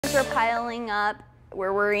Diapers are piling up.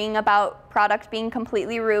 We're worrying about product being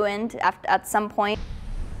completely ruined at some point.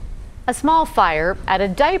 A small fire at a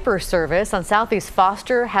diaper service on Southeast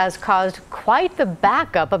Foster has caused quite the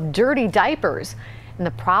backup of dirty diapers. And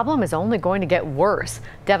the problem is only going to get worse.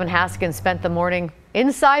 Devin Haskins spent the morning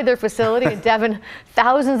inside their facility. And Devin,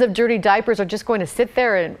 thousands of dirty diapers are just going to sit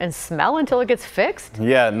there and smell until it gets fixed?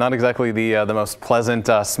 Yeah, not exactly the most pleasant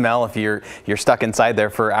smell if you're stuck inside there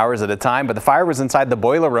for hours at a time. But the fire was inside the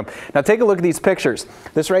boiler room. Now take a look at these pictures.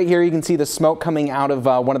 This right here, you can see the smoke coming out of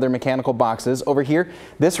one of their mechanical boxes. Over here,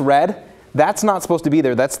 this red, that's not supposed to be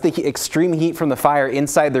there. That's the extreme heat from the fire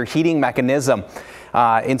inside their heating mechanism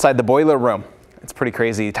inside the boiler room. It's pretty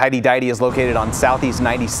crazy. Tidy Dighty is located on Southeast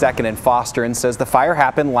 92nd and Foster and says the fire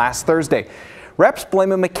happened last Thursday. Reps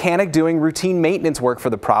blame a mechanic doing routine maintenance work for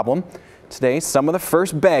the problem. Today, some of the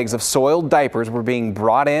first bags of soiled diapers were being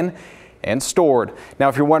brought in and stored. Now,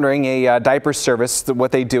 if you're wondering, a diaper service,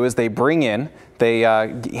 what they do is they bring in, they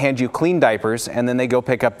hand you clean diapers, and then they go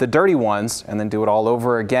pick up the dirty ones and then do it all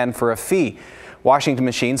over again for a fee. Washing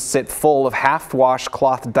machines sit full of half-washed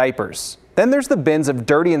cloth diapers. Then there's the bins of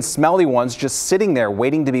dirty and smelly ones just sitting there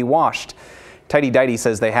waiting to be washed. Tidy Dighty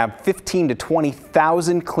says they have 15 to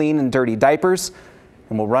 20,000 clean and dirty diapers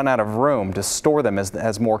and will run out of room to store them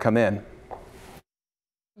as more come in.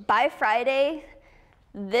 By Friday,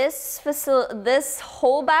 this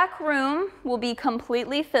whole back room will be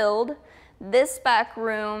completely filled. This back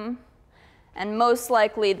room, and most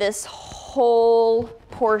likely this whole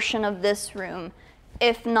portion of this room,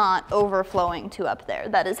 if not overflowing to up there.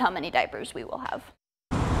 That is how many diapers we will have.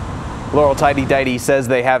 Laurel Tidy Dighty says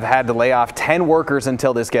they have had to lay off 10 workers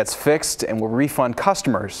until this gets fixed and will refund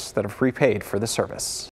customers that have prepaid for the service.